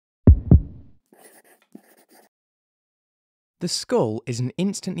The skull is an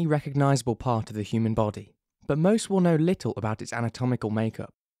instantly recognisable part of the human body, but most will know little about its anatomical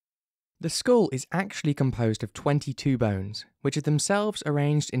makeup. The skull is actually composed of 22 bones, which are themselves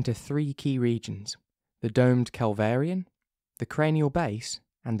arranged into 3 key regions: the domed Calvarium, the cranial base,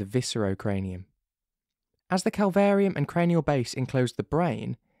 and the viscerocranium. As the Calvarium and cranial base enclose the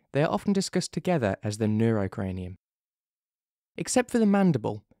brain, they are often discussed together as the neurocranium. Except for the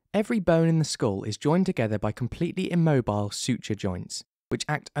mandible, every bone in the skull is joined together by completely immobile suture joints, which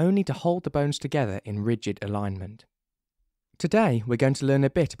act only to hold the bones together in rigid alignment. Today, we're going to learn a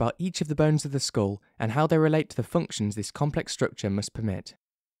bit about each of the bones of the skull and how they relate to the functions this complex structure must permit.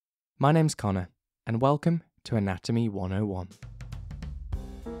 My name's Conor, and welcome to Anatomy 101.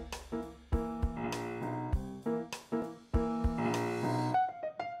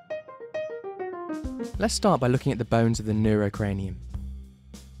 Let's start by looking at the bones of the neurocranium.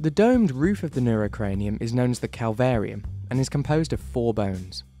 The domed roof of the neurocranium is known as the Calvarium and is composed of 4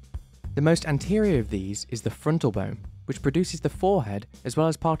 bones. The most anterior of these is the frontal bone, which produces the forehead as well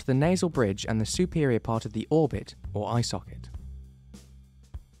as part of the nasal bridge and the superior part of the orbit, or eye socket.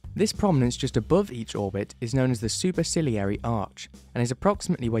 This prominence just above each orbit is known as the superciliary arch and is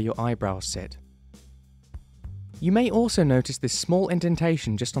approximately where your eyebrows sit. You may also notice this small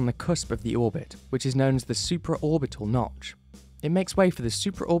indentation just on the cusp of the orbit, which is known as the supraorbital notch. It makes way for the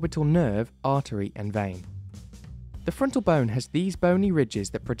supraorbital nerve, artery, and vein. The frontal bone has these bony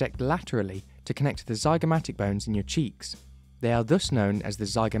ridges that project laterally to connect to the zygomatic bones in your cheeks. They are thus known as the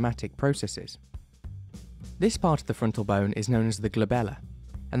zygomatic processes. This part of the frontal bone is known as the glabella,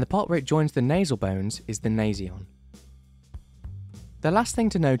 and the part where it joins the nasal bones is the nasion. The last thing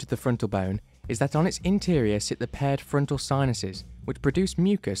to note of the frontal bone is that on its interior sit the paired frontal sinuses, which produce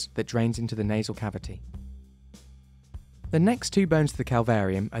mucus that drains into the nasal cavity. The next 2 bones of the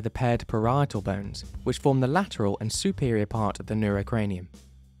Calvarium are the paired parietal bones, which form the lateral and superior part of the neurocranium.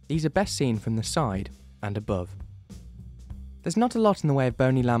 These are best seen from the side and above. There's not a lot in the way of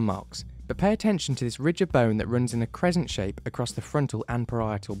bony landmarks, but pay attention to this ridge of bone that runs in a crescent shape across the frontal and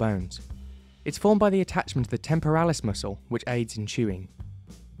parietal bones. It's formed by the attachment of the temporalis muscle, which aids in chewing.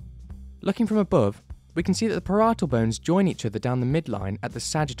 Looking from above, we can see that the parietal bones join each other down the midline at the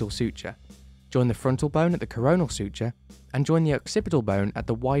sagittal suture, join the frontal bone at the coronal suture, and join the occipital bone at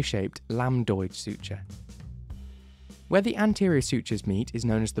the Y-shaped lambdoid suture. Where the anterior sutures meet is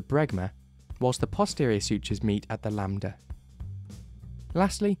known as the bregma, whilst the posterior sutures meet at the lambda.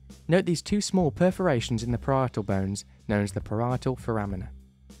 Lastly, note these 2 small perforations in the parietal bones known as the parietal foramina.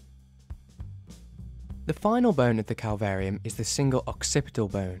 The final bone of the Calvarium is the single occipital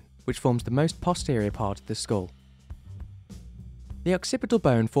bone, which forms the most posterior part of the skull. The occipital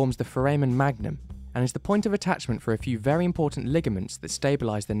bone forms the foramen magnum and is the point of attachment for a few very important ligaments that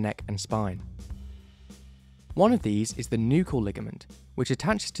stabilise the neck and spine. One of these is the nuchal ligament, which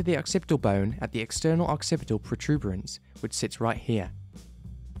attaches to the occipital bone at the external occipital protuberance, which sits right here.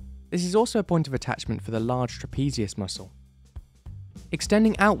 This is also a point of attachment for the large trapezius muscle.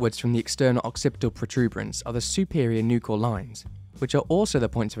 Extending outwards from the external occipital protuberance are the superior nuchal lines, which are also the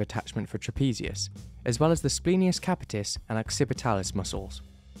points of attachment for trapezius, as well as the splenius capitis and occipitalis muscles.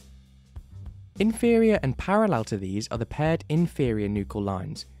 Inferior and parallel to these are the paired inferior nuchal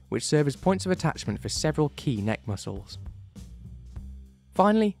lines, which serve as points of attachment for several key neck muscles.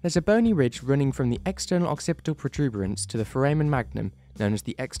 Finally, there's a bony ridge running from the external occipital protuberance to the foramen magnum known as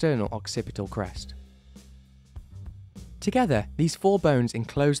the external occipital crest. Together, these 4 bones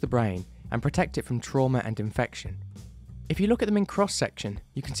enclose the brain and protect it from trauma and infection. If you look at them in cross-section,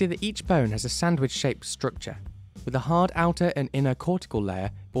 you can see that each bone has a sandwich-shaped structure, with a hard outer and inner cortical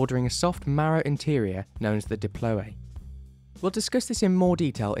layer bordering a soft marrow interior known as the diploe. We'll discuss this in more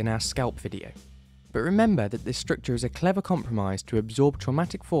detail in our scalp video, but remember that this structure is a clever compromise to absorb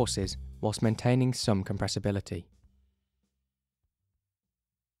traumatic forces whilst maintaining some compressibility.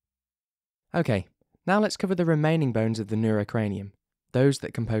 Okay, now let's cover the remaining bones of the neurocranium, those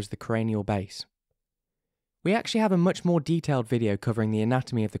that compose the cranial base. We actually have a much more detailed video covering the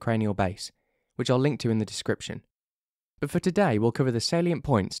anatomy of the cranial base, which I'll link to in the description. But for today, we'll cover the salient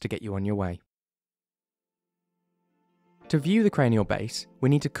points to get you on your way. To view the cranial base, we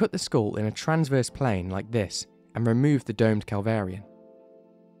need to cut the skull in a transverse plane like this and remove the domed Calvarium.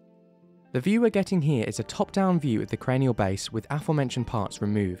 The view we're getting here is a top-down view of the cranial base with aforementioned parts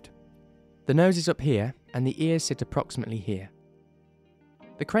removed. The nose is up here and the ears sit approximately here.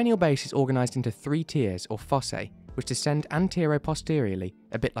 The cranial base is organised into 3 tiers or fossae, which descend antero-posteriorly,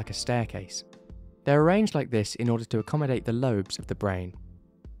 a bit like a staircase. They're arranged like this in order to accommodate the lobes of the brain.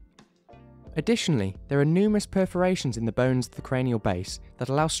 Additionally, there are numerous perforations in the bones of the cranial base that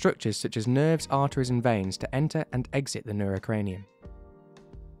allow structures such as nerves, arteries and veins to enter and exit the neurocranium.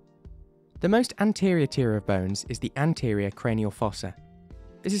 The most anterior tier of bones is the anterior cranial fossa.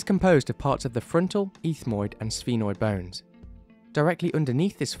 This is composed of parts of the frontal, ethmoid and sphenoid bones. Directly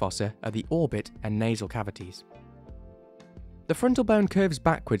underneath this fossa are the orbit and nasal cavities. The frontal bone curves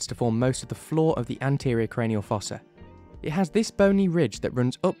backwards to form most of the floor of the anterior cranial fossa. It has this bony ridge that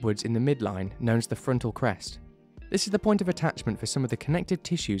runs upwards in the midline, known as the frontal crest. This is the point of attachment for some of the connective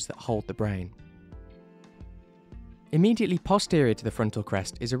tissues that hold the brain. Immediately posterior to the frontal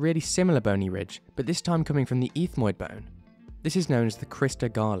crest is a really similar bony ridge, but this time coming from the ethmoid bone. This is known as the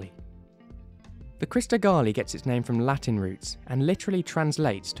crista galli. The crista galli gets its name from Latin roots and literally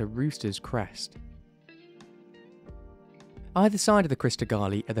translates to rooster's crest. Either side of the crista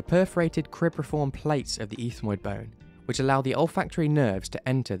galli are the perforated cribriform plates of the ethmoid bone, which allow the olfactory nerves to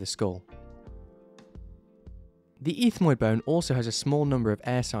enter the skull. The ethmoid bone also has a small number of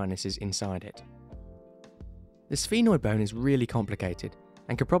air sinuses inside it. The sphenoid bone is really complicated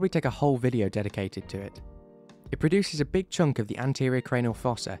and could probably take a whole video dedicated to it. It produces a big chunk of the anterior cranial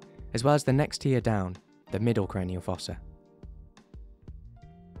fossa, as well as the next tier down, the middle cranial fossa.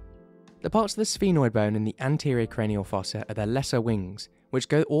 The parts of the sphenoid bone in the anterior cranial fossa are the lesser wings, which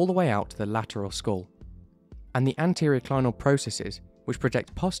go all the way out to the lateral skull, and the anterior clinal processes, which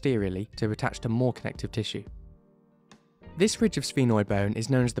project posteriorly to attach to more connective tissue. This ridge of sphenoid bone is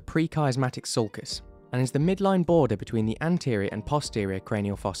known as the prechiasmatic sulcus, and is the midline border between the anterior and posterior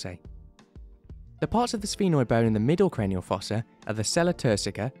cranial fossae. The parts of the sphenoid bone in the middle cranial fossa are the sella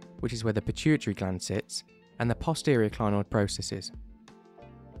turcica, which is where the pituitary gland sits, and the posterior clinoid processes.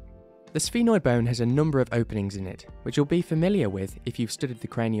 The sphenoid bone has a number of openings in it, which you'll be familiar with if you've studied the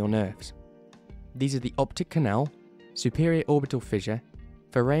cranial nerves. These are the optic canal, superior orbital fissure,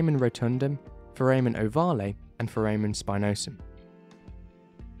 foramen rotundum, foramen ovale, and foramen spinosum.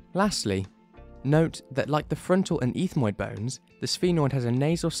 Lastly, note that like the frontal and ethmoid bones, the sphenoid has a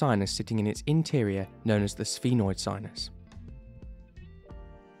nasal sinus sitting in its interior known as the sphenoid sinus.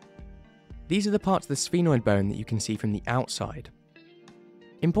 These are the parts of the sphenoid bone that you can see from the outside.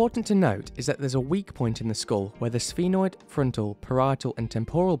 Important to note is that there's a weak point in the skull where the sphenoid, frontal, parietal and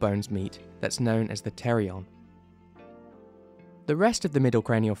temporal bones meet that's known as the pterion. The rest of the middle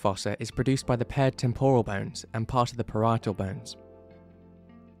cranial fossa is produced by the paired temporal bones and part of the parietal bones.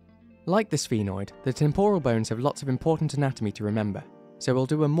 Like the sphenoid, the temporal bones have lots of important anatomy to remember, so we'll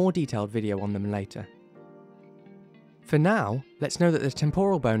do a more detailed video on them later. For now, let's know that the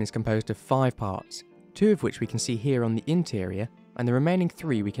temporal bone is composed of 5 parts, 2 of which we can see here on the interior, and the remaining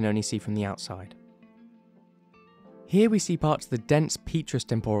 3 we can only see from the outside. Here we see parts of the dense petrous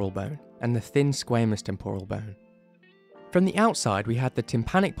temporal bone and the thin squamous temporal bone. From the outside we have the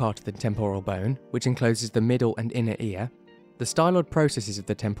tympanic part of the temporal bone, which encloses the middle and inner ear, the styloid processes of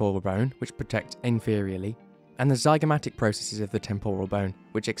the temporal bone, which protect inferiorly, and the zygomatic processes of the temporal bone,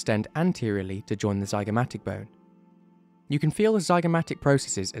 which extend anteriorly to join the zygomatic bone. You can feel the zygomatic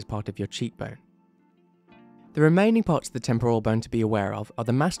processes as part of your cheekbone. The remaining parts of the temporal bone to be aware of are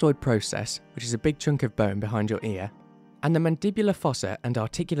the mastoid process, which is a big chunk of bone behind your ear, and the mandibular fossa and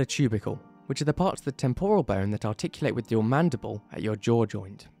articular tubercle, which are the parts of the temporal bone that articulate with your mandible at your jaw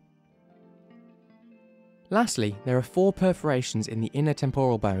joint. Lastly, there are 4 perforations in the inner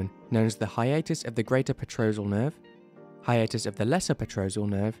temporal bone known as the hiatus of the greater petrosal nerve, hiatus of the lesser petrosal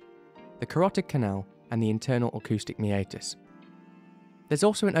nerve, the carotid canal, and the internal acoustic meatus. There's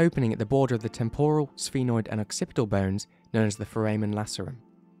also an opening at the border of the temporal, sphenoid and occipital bones known as the foramen lacerum.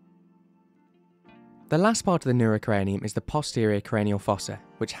 The last part of the neurocranium is the posterior cranial fossa,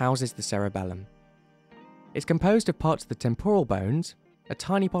 which houses the cerebellum. It's composed of parts of the temporal bones, a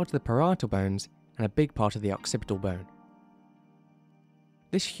tiny part of the parietal bones, and a big part of the occipital bone.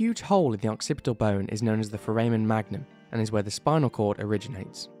 This huge hole in the occipital bone is known as the foramen magnum and is where the spinal cord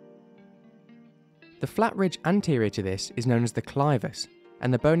originates. The flat ridge anterior to this is known as the clivus,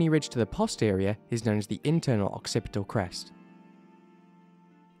 and the bony ridge to the posterior is known as the internal occipital crest.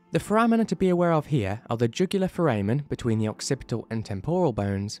 The foramina to be aware of here are the jugular foramen between the occipital and temporal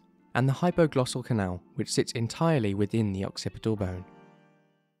bones, and the hypoglossal canal, which sits entirely within the occipital bone.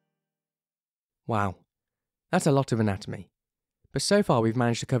 Wow, that's a lot of anatomy. But so far we've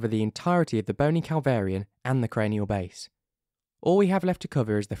managed to cover the entirety of the bony Calvarium and the cranial base. All we have left to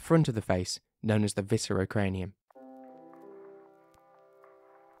cover is the front of the face, known as the viscerocranium.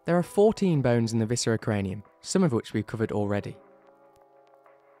 There are 14 bones in the viscerocranium, some of which we've covered already.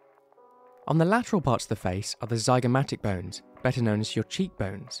 On the lateral parts of the face are the zygomatic bones, better known as your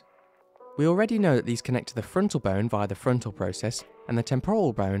cheekbones. We already know that these connect to the frontal bone via the frontal process, and the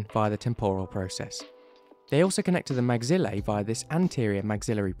temporal bone via the temporal process. They also connect to the maxillae via this anterior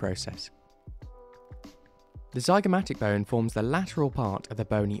maxillary process. The zygomatic bone forms the lateral part of the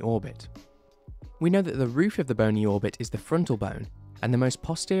bony orbit. We know that the roof of the bony orbit is the frontal bone, and the most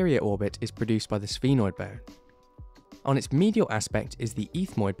posterior orbit is produced by the sphenoid bone. On its medial aspect is the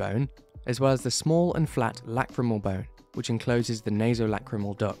ethmoid bone, as well as the small and flat lacrimal bone, which encloses the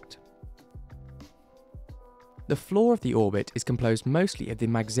nasolacrimal duct. The floor of the orbit is composed mostly of the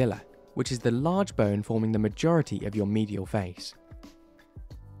maxilla, which is the large bone forming the majority of your medial face.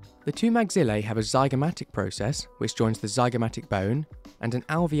 The two maxillae have a zygomatic process, which joins the zygomatic bone, and an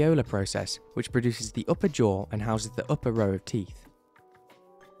alveolar process, which produces the upper jaw and houses the upper row of teeth.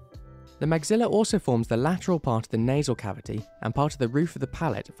 The maxilla also forms the lateral part of the nasal cavity and part of the roof of the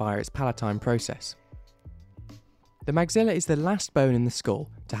palate via its palatine process. The maxilla is the last bone in the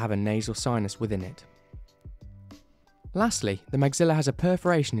skull to have a nasal sinus within it. Lastly, the maxilla has a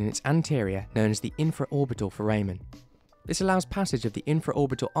perforation in its anterior known as the infraorbital foramen. This allows passage of the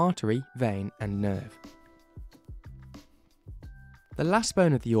infraorbital artery, vein, and nerve. The last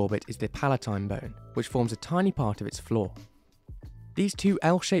bone of the orbit is the palatine bone, which forms a tiny part of its floor. These two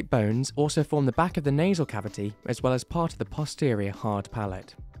L-shaped bones also form the back of the nasal cavity as well as part of the posterior hard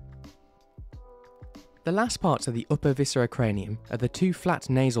palate. The last parts of the upper viscerocranium are the two flat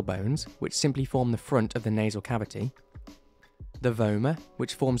nasal bones, which simply form the front of the nasal cavity, the vomer,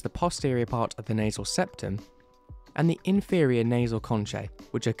 which forms the posterior part of the nasal septum, and the inferior nasal conchae,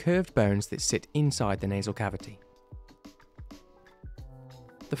 which are curved bones that sit inside the nasal cavity.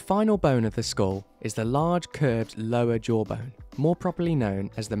 The final bone of the skull is the large curved lower jawbone, more properly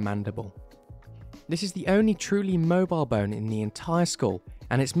known as the mandible. This is the only truly mobile bone in the entire skull,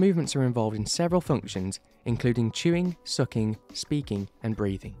 and its movements are involved in several functions, including chewing, sucking, speaking, and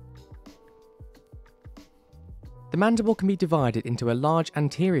breathing. The mandible can be divided into a large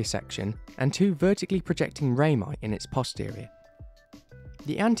anterior section and two vertically projecting rami in its posterior.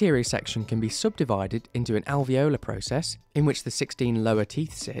 The anterior section can be subdivided into an alveolar process, in which the 16 lower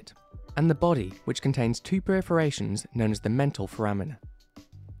teeth sit, and the body, which contains two perforations known as the mental foramina.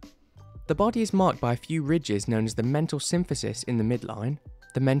 The body is marked by a few ridges known as the mental symphysis in the midline,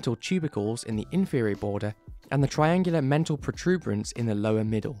 the mental tubercles in the inferior border, and the triangular mental protuberance in the lower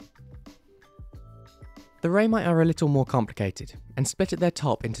middle. The rami are a little more complicated, and split at their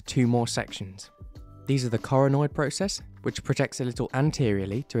top into two more sections. These are the coronoid process, which projects a little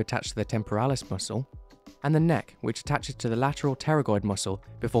anteriorly to attach to the temporalis muscle, and the neck, which attaches to the lateral pterygoid muscle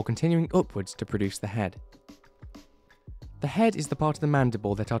before continuing upwards to produce the head. The head is the part of the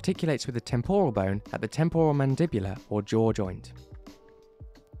mandible that articulates with the temporal bone at the temporomandibular or jaw joint.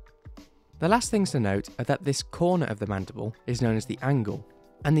 The last things to note are that this corner of the mandible is known as the angle,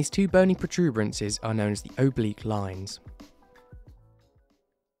 and these two bony protuberances are known as the oblique lines.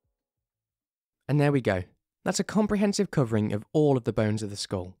 And there we go. That's a comprehensive covering of all of the bones of the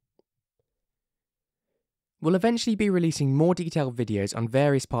skull. We'll eventually be releasing more detailed videos on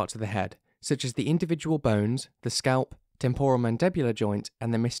various parts of the head, such as the individual bones, the scalp, temporomandibular joint,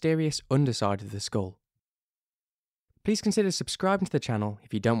 and the mysterious underside of the skull. Please consider subscribing to the channel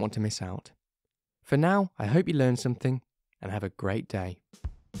if you don't want to miss out. For now, I hope you learned something, and have a great day.